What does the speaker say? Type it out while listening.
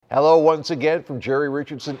Hello once again from Jerry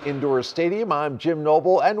Richardson Indoor Stadium. I'm Jim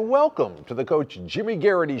Noble, and welcome to the Coach Jimmy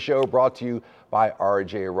Garrity Show, brought to you by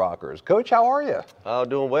RJ Rockers. Coach, how are you? Oh,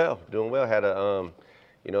 doing well. Had a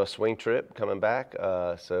swing trip coming back,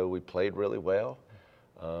 so we played really well,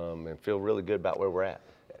 and feel really good about where we're at.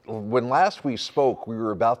 When last we spoke, we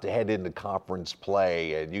were about to head into conference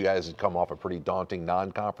play, and you guys had come off a pretty daunting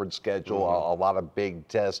non-conference schedule, a lot of big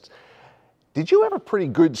tests. Did you have a pretty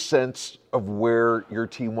good sense of where your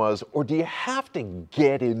team was, or do you have to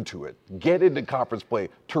get into it, get into conference play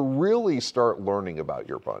to really start learning about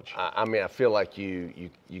your bunch? I feel like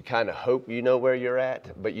you kind of hope you know where you're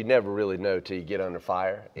at, but you never really know till you get under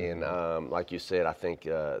fire. And like you said, I think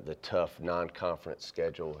the tough non-conference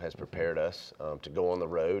schedule has prepared us to go on the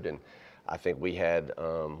road, and I think we had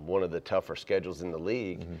one of the tougher schedules in the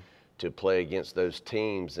league. To play against those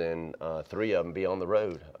teams, and three of them be on the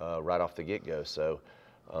road right off the get-go. So,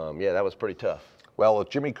 that was pretty tough. Well, if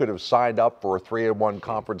Jimmy could have signed up for a 3-1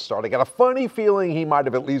 conference start, I got a funny feeling he might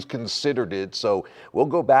have at least considered it. So we'll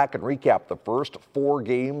go back and recap the first 4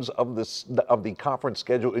 games of the conference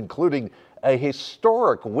schedule, including a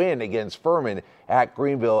historic win against Furman at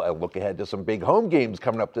Greenville, and look ahead to some big home games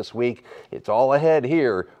coming up this week. It's all ahead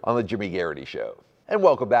here on the Jimmy Garrity Show. And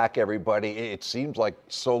welcome back, everybody. It seems like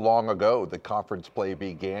so long ago the conference play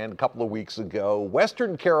began. A couple of weeks ago,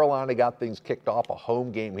 Western Carolina got things kicked off, a home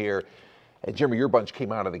game here. And Jimmy, your bunch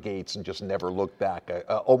came out of the gates and just never looked back.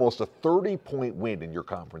 Almost a 30-point win in your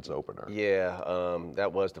conference opener. Yeah,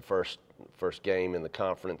 that was the first game in the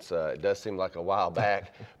conference. It does seem like a while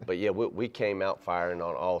back, but yeah, we came out firing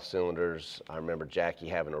on all cylinders. I remember Jackie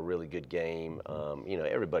having a really good game.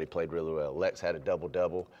 Everybody played really well. Lex had a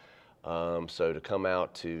double-double. So to come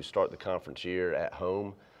out to start the conference year at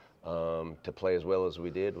home, to play as well as we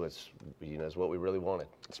did was what we really wanted.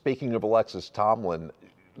 Speaking of Alexis Tomlin,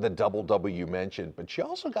 the double-double you mentioned, but she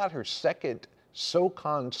also got her second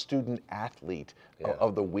SoCon Student Athlete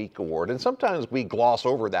of the Week award. And sometimes we gloss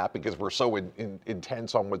over that because we're so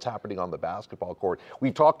intense on what's happening on the basketball court.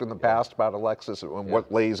 We've talked in the past about Alexis and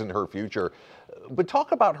what lays in her future. But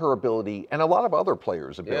talk about her ability, and a lot of other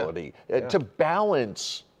players' ability, to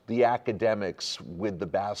balance the academics with the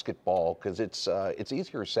basketball, because it's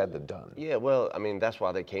easier said than done. Yeah, well, that's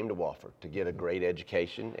why they came to Wofford, to get a great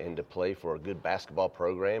education and to play for a good basketball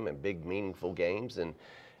program and big, meaningful games. And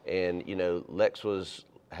Lex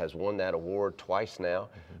has won that award twice now,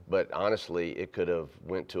 but honestly, it could have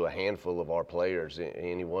went to a handful of our players,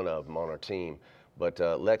 any one of them on our team. But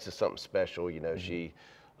Lex is something special. She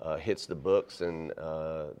hits the books, and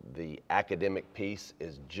the academic piece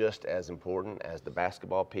is just as important as the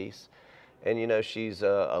basketball piece. And she's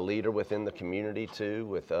a leader within the community too,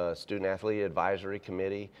 with Student Athlete Advisory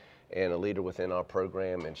Committee, and a leader within our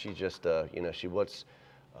program. And she's just she what's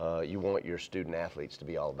you want your student athletes to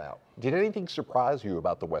be all about. Did anything surprise you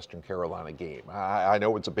about the Western Carolina game? I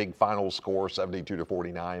know it's a big final score,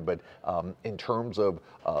 72-49, but in terms of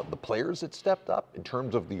the players that stepped up, in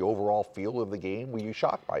terms of the overall feel of the game, were you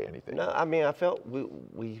shocked by anything? No, I felt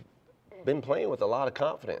we've been playing with a lot of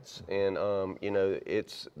confidence, and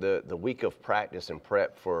it's the week of practice and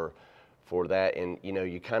prep for that, and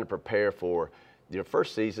you kind of prepare for your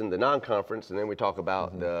first season, the non-conference, and then we talk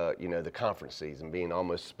about the conference season, being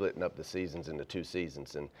almost splitting up the seasons into 2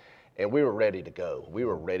 seasons, and we were ready to go. We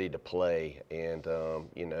were ready to play, and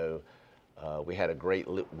we had a great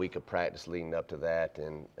week of practice leading up to that,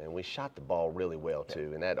 and we shot the ball really well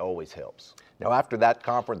too, and that always helps. Now, after that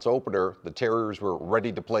conference opener, the Terriers were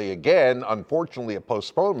ready to play again. Unfortunately, a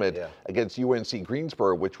postponement against UNC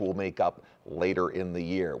Greensboro, which will make up later in the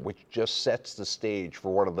year, which just sets the stage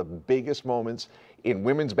for one of the biggest moments in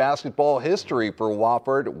women's basketball history for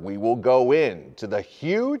Wofford. We will go in to the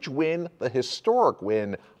huge win, the historic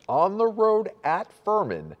win on the road at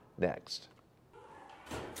Furman next.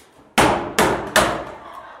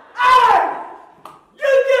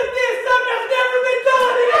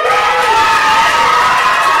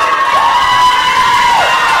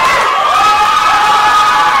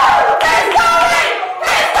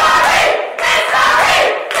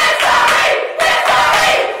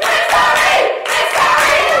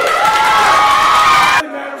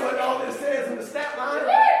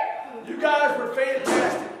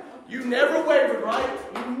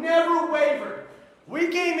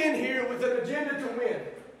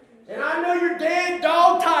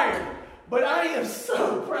 But I am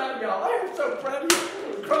so proud of y'all. I am so proud of you.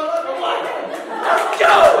 Let's go!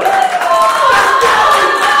 Let's go!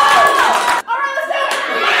 All right, let's do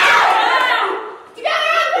it! Together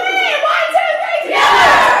on 3! 1, 2, 3,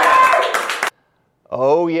 together!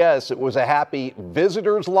 Oh, yeah. yes, it was a happy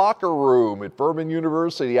visitors' locker room at Furman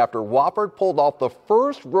University after Wofford pulled off the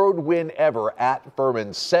first road win ever at Furman,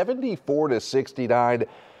 74-69.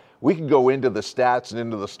 We can go into the stats and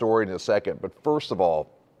into the story in a second, but first of all,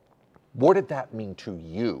 what did that mean to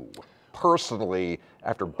you personally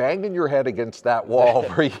after banging your head against that wall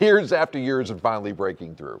for years after years and finally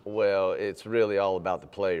breaking through? Well, it's really all about the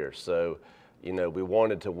players. So, you know, we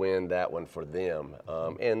wanted to win that one for them.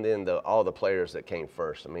 And then all the players that came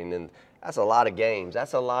first. I mean, and that's a lot of games.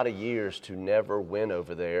 That's a lot of years to never win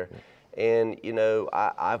over there. And, you know,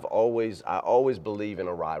 I always believe in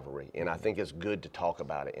a rivalry, and I think it's good to talk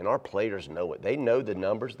about it. And our players know it. They know the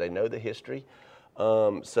numbers. They know the history.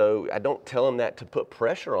 So I don't tell them that to put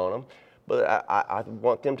pressure on them, but I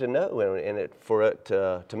want them to know and for it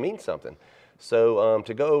to mean something. So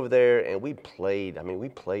to go over there, and we played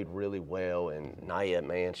really well, and Naya,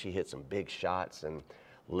 man, she hit some big shots, and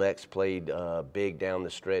Lex played big down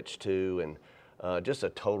the stretch too, and just a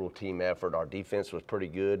total team effort. Our defense was pretty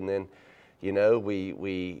good, and then, you know,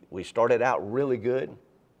 we started out really good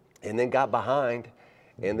and then got behind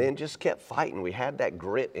and then just kept fighting. We had that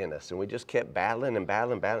grit in us, and we just kept battling and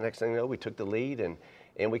battling. Next thing you know, we took the lead,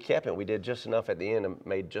 and we kept it. We did just enough at the end and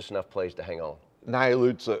made just enough plays to hang on. Naya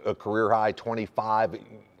Lutz, a career high 25.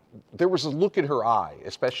 There was a look in her eye,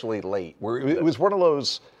 especially late, where it was one of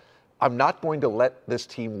those, I'm not going to let this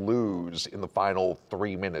team lose in the final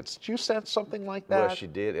 3 minutes. Did you sense something like that? Well, she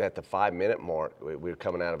did. At the 5-minute mark, we were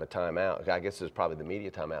coming out of a timeout. I guess it was probably the media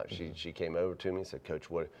timeout. She came over to me and said, "Coach,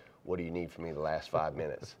 what do you need from me the last 5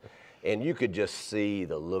 minutes?" And you could just see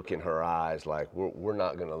the look in her eyes, like, we're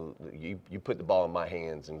not going to, you put the ball in my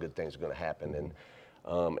hands and good things are going to happen.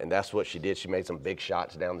 And that's what she did. She made some big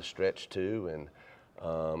shots down the stretch too,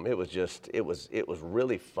 and it was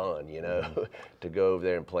really fun, you know, to go over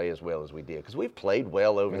there and play as well as we did. Because we've played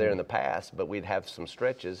well over there in the past, but we'd have some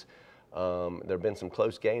stretches. There have been some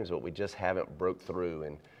close games, but we just haven't broke through.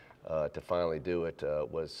 And to finally do it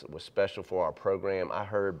was special for our program. I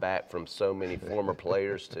heard back from so many former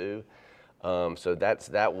players too. So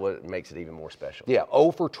that what makes it even more special. Yeah,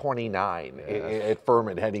 0 for 29 at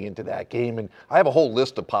Furman heading into that game. And I have a whole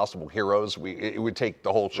list of possible heroes. It would take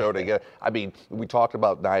the whole show to get. I mean, we talked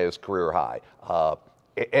about Naya's career high.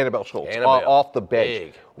 Annabelle Schultz off the bench.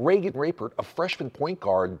 Big. Reagan Rapert, a freshman point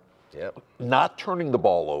guard, not turning the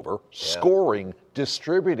ball over, scoring,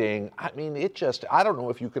 distributing. I mean, I don't know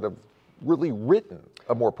if you could have really written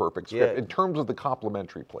a more perfect script in terms of the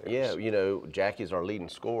complementary players. Yeah, you know, Jackie's our leading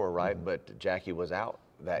scorer, right? But Jackie was out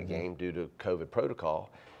that game due to COVID protocol.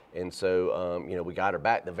 And so, you know, we got her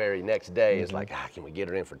back the very next day. It's like, can we get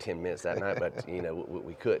her in for 10 minutes that night? But, you know,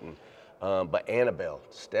 we couldn't. But Annabelle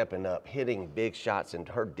stepping up, hitting big shots, and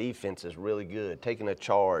her defense is really good, taking a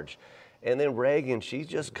charge. And then Reagan, she's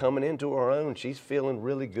just coming into her own. She's feeling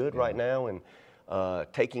really good right now, and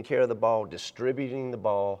taking care of the ball, distributing the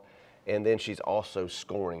ball. And then she's also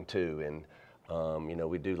scoring too. And, you know,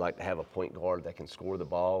 we do like to have a point guard that can score the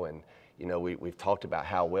ball. And, you know, we've talked about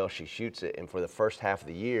how well she shoots it. And for the first half of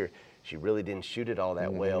the year, she really didn't shoot it all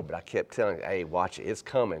that well. But I kept telling her, hey, watch it. It's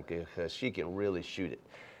coming, because she can really shoot it.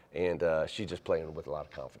 And she's just playing with a lot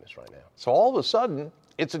of confidence right now. So all of a sudden,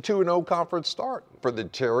 it's a 2-0 conference start for the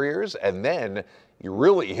Terriers. And then you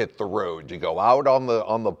really hit the road. You go out on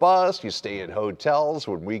the bus, you stay in hotels.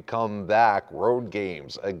 When we come back, road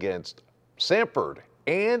games against Samford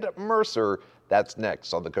and Mercer. That's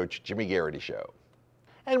next on the Coach Jimmy Garrity Show.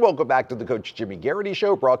 And welcome back to the Coach Jimmy Garrity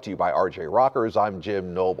Show, brought to you by RJ Rockers. I'm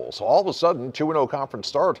Jim Noble. So all of a sudden, 2-0 conference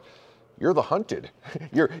start. You're the hunted.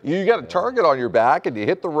 You got a target on your back, and you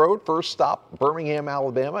hit the road. First stop, Birmingham,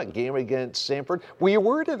 Alabama, game against Samford. Were you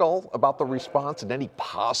worried at all about the response and any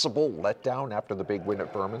possible letdown after the big win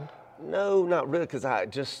at Furman? No, not really, because I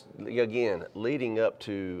just, again, leading up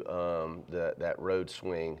to that road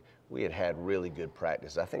swing, we had really good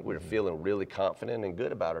practice. I think we were feeling really confident and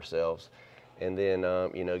good about ourselves. And then,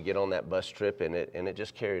 you know, get on that bus trip, and it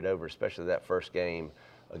just carried over, especially that first game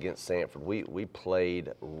against Samford. We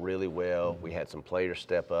played really well. We had some players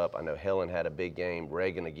step up. I know Helen had a big game.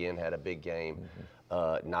 Reagan again had a big game.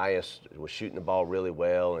 Naya was shooting the ball really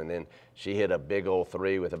well, and then she hit a big old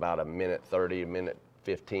three with about a minute 30, a minute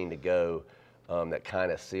 15 to go that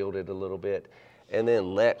kind of sealed it a little bit. And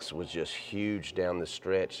then Lex was just huge down the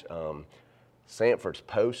stretch. Samford's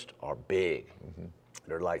posts are big.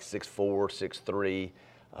 They're like 6'4", 6'3".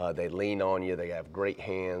 They lean on you. They have great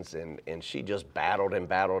hands, and she just battled and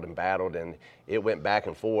battled and battled, and it went back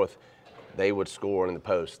and forth. They would score in the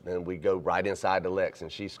post. Then we'd go right inside the Lex,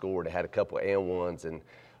 and she scored. They had a couple of and ones, and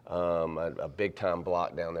a big time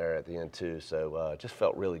block down there at the end too. So just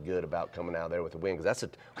felt really good about coming out there with a win, because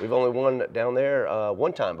we've only won down there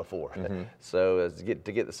one time before. So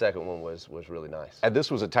to get the second one was really nice. And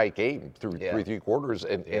this was a tight game through three quarters,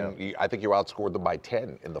 and I think you outscored them by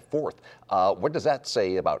 10 in the fourth. What does that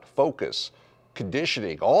say about focus,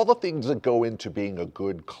 conditioning, all the things that go into being a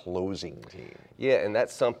good closing team? Yeah, and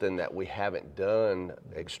that's something that we haven't done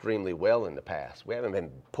extremely well in the past. We haven't been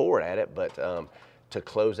poor at it, but to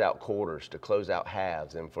close out quarters, to close out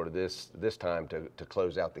halves, and for this time to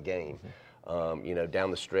close out the game. You know,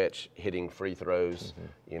 down the stretch, hitting free throws.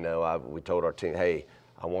 You know, we told our team, hey,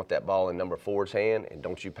 I want that ball in number 4's hand, and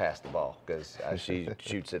don't you pass the ball, because she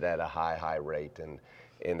shoots it at a high rate,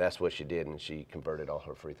 and that's what she did, and she converted all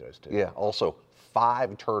her free throws too. Yeah. Also,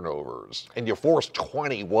 5 turnovers, and you forced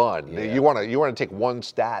 21. Yeah. You want to take one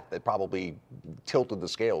stat that probably tilted the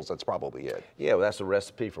scales. That's probably it. Yeah, well, that's a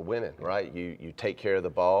recipe for winning, right? You take care of the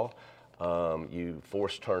ball, you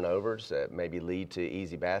force turnovers that maybe lead to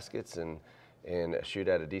easy baskets, and shoot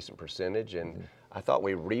at a decent percentage. And I thought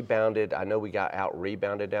we rebounded. I know we got out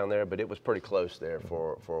rebounded down there, but it was pretty close there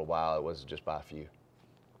for a while. It was just by a few.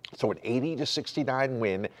 So an 80-69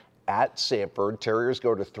 win at Samford. Terriers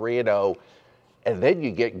go to 3-0, and then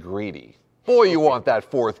you get greedy. Boy, you want that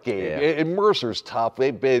fourth game. Yeah. And Mercer's tough.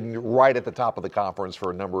 They've been right at the top of the conference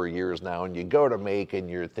for a number of years now, and you go to Macon,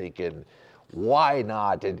 you're thinking, why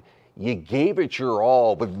not? And you gave it your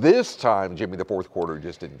all, but this time, Jimmy, the fourth quarter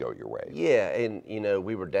just didn't go your way. Yeah, and you know,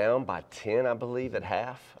 we were down by 10, I believe, at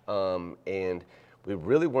half, and we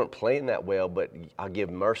really weren't playing that well, but I'll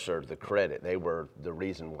give Mercer the credit. They were the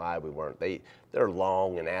reason why we weren't. They're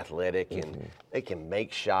long and athletic, and they can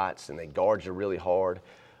make shots, and they guard you really hard.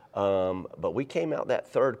 But we came out that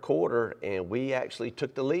third quarter, and we actually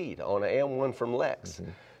took the lead on an and-one from Lex.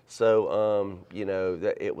 So, you know,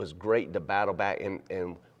 it was great to battle back,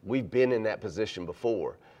 and we've been in that position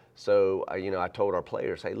before. So, you know, I told our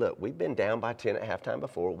players, hey, look, we've been down by 10 at halftime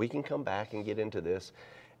before. We can come back and get into this.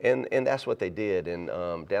 And that's what they did. And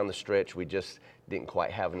down the stretch, we just didn't quite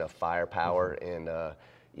have enough firepower. And,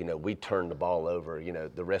 you know, we turned the ball over. You know,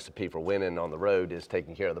 the recipe for winning on the road is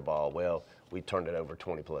taking care of the ball. Well, we turned it over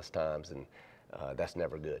 20-plus times, and that's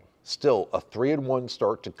never good. Still, a 3-1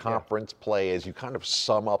 start to conference play. As you kind of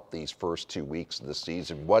sum up these first 2 weeks of the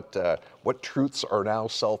season, what truths are now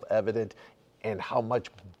self-evident, and how much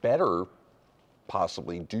better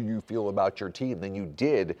possibly do you feel about your team than you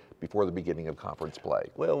did before the beginning of conference play?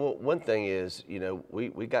 Well, one thing is, you know,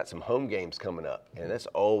 we got some home games coming up, and it's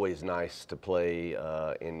always nice to play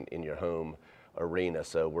in your home arena.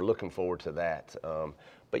 So we're looking forward to that.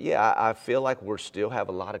 But yeah, I feel like we still have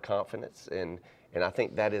a lot of confidence, and I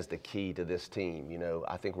think that is the key to this team. You know,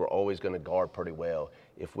 I think we're always going to guard pretty well.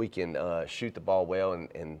 If we can shoot the ball well,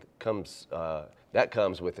 and that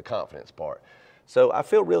comes with the confidence part. So I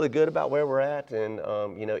feel really good about where we're at, and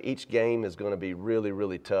you know, each game is going to be really,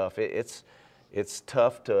 really tough. It's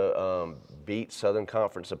tough to beat Southern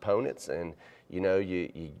Conference opponents, and you know,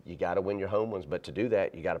 you got to win your home ones. But to do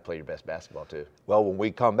that, you got to play your best basketball too. Well, when we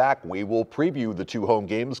come back, we will preview the 2 home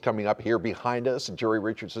games coming up here behind us at Jerry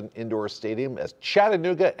Richardson Indoor Stadium as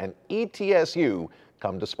Chattanooga and ETSU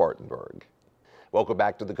come to Spartanburg. Welcome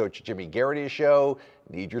back to the Coach Jimmy Garrity Show.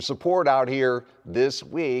 Need your support out here this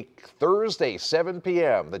week. Thursday, 7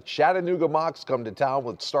 p.m., the Chattanooga Mocs come to town.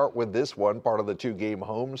 Let's start with this one, part of the 2-game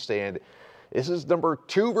homestand. This is number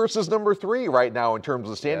 2 versus number 3 right now in terms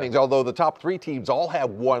of standings, although the top 3 teams all have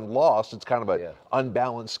 1 loss. It's kind of an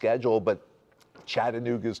unbalanced schedule, but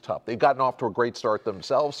Chattanooga's tough. They've gotten off to a great start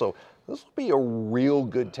themselves, so this will be a real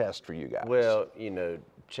good test for you guys. Well, you know,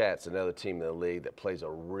 Chat's another team in the league that plays a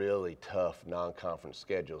really tough non-conference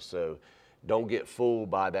schedule. So don't get fooled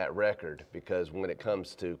by that record, because when it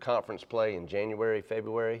comes to conference play in January,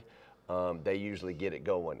 February, they usually get it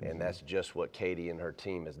going, and that's just what Katie and her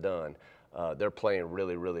team has done. They're playing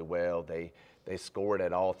really, really well. They scored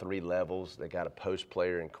at all 3 levels. They got a post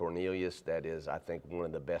player in Cornelius that is, I think, one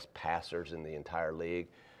of the best passers in the entire league.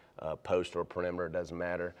 Post or perimeter, doesn't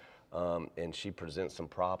matter. And she presents some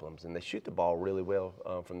problems. And they shoot the ball really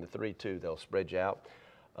well from the 3 too. They'll spread you out.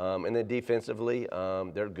 And then defensively,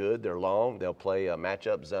 they're good. They're long. They'll play a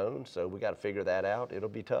matchup zone. So we got to figure that out. It'll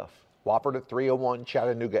be tough. Wofford at 3-1,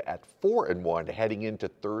 Chattanooga at 4-1, heading into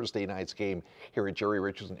Thursday night's game here at Jerry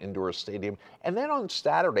Richardson Indoor Stadium. And then on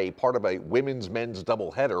Saturday, part of a women's men's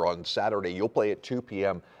doubleheader on Saturday, you'll play at 2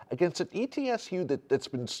 p.m. against an ETSU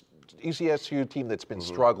ECSU team that's been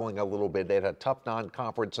struggling a little bit. They had a tough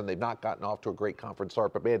non-conference, and they've not gotten off to a great conference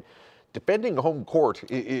start. But man, defending home court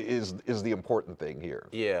is the important thing here.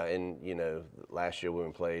 Yeah, and last year when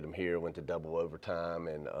we played them here, went to double overtime,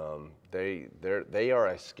 and they are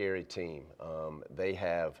a scary team. They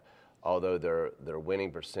have, although their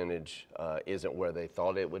winning percentage isn't where they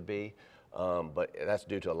thought it would be, but that's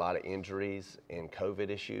due to a lot of injuries and COVID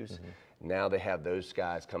issues. Now they have those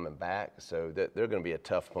guys coming back, so they're going to be a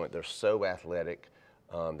tough point. They're so athletic.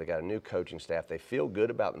 They got a new coaching staff. They feel good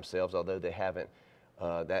about themselves, although they haven't.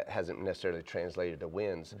 That hasn't necessarily translated to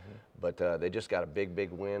wins, but they just got a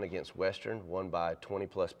big win against Western, won by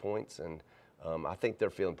 20-plus points, and I think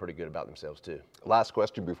they're feeling pretty good about themselves too. Last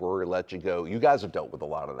question before we let you go. You guys have dealt with a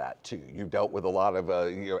lot of that too. You've dealt with a lot of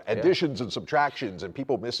additions and subtractions and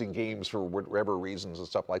people missing games for whatever reasons and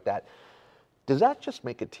stuff like that. Does that just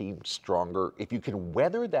make a team stronger if you can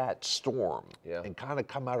weather that storm and kind of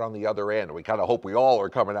come out on the other end? We kind of hope we all are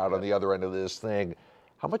coming out on the other end of this thing.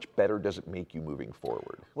 How much better does it make you moving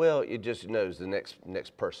forward? Well, it just knows the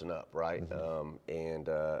next person up, right? And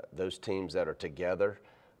those teams that are together,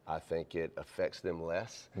 I think it affects them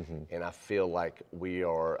less. And I feel like we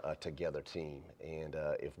are a together team. And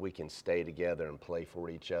if we can stay together and play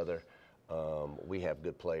for each other, we have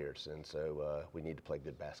good players. And so we need to play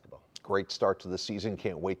good basketball. Great start to the season.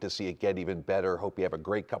 Can't wait to see it get even better. Hope you have a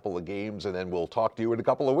great couple of games, and then we'll talk to you in a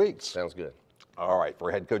couple of weeks. Sounds good. All right,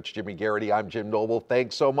 for head coach Jimmy Garrity, I'm Jim Noble.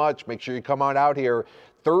 Thanks so much. Make sure you come on out here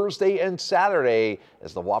Thursday and Saturday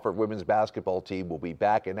as the Wofford women's basketball team will be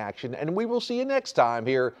back in action. And we will see you next time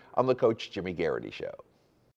here on the Coach Jimmy Garrity Show.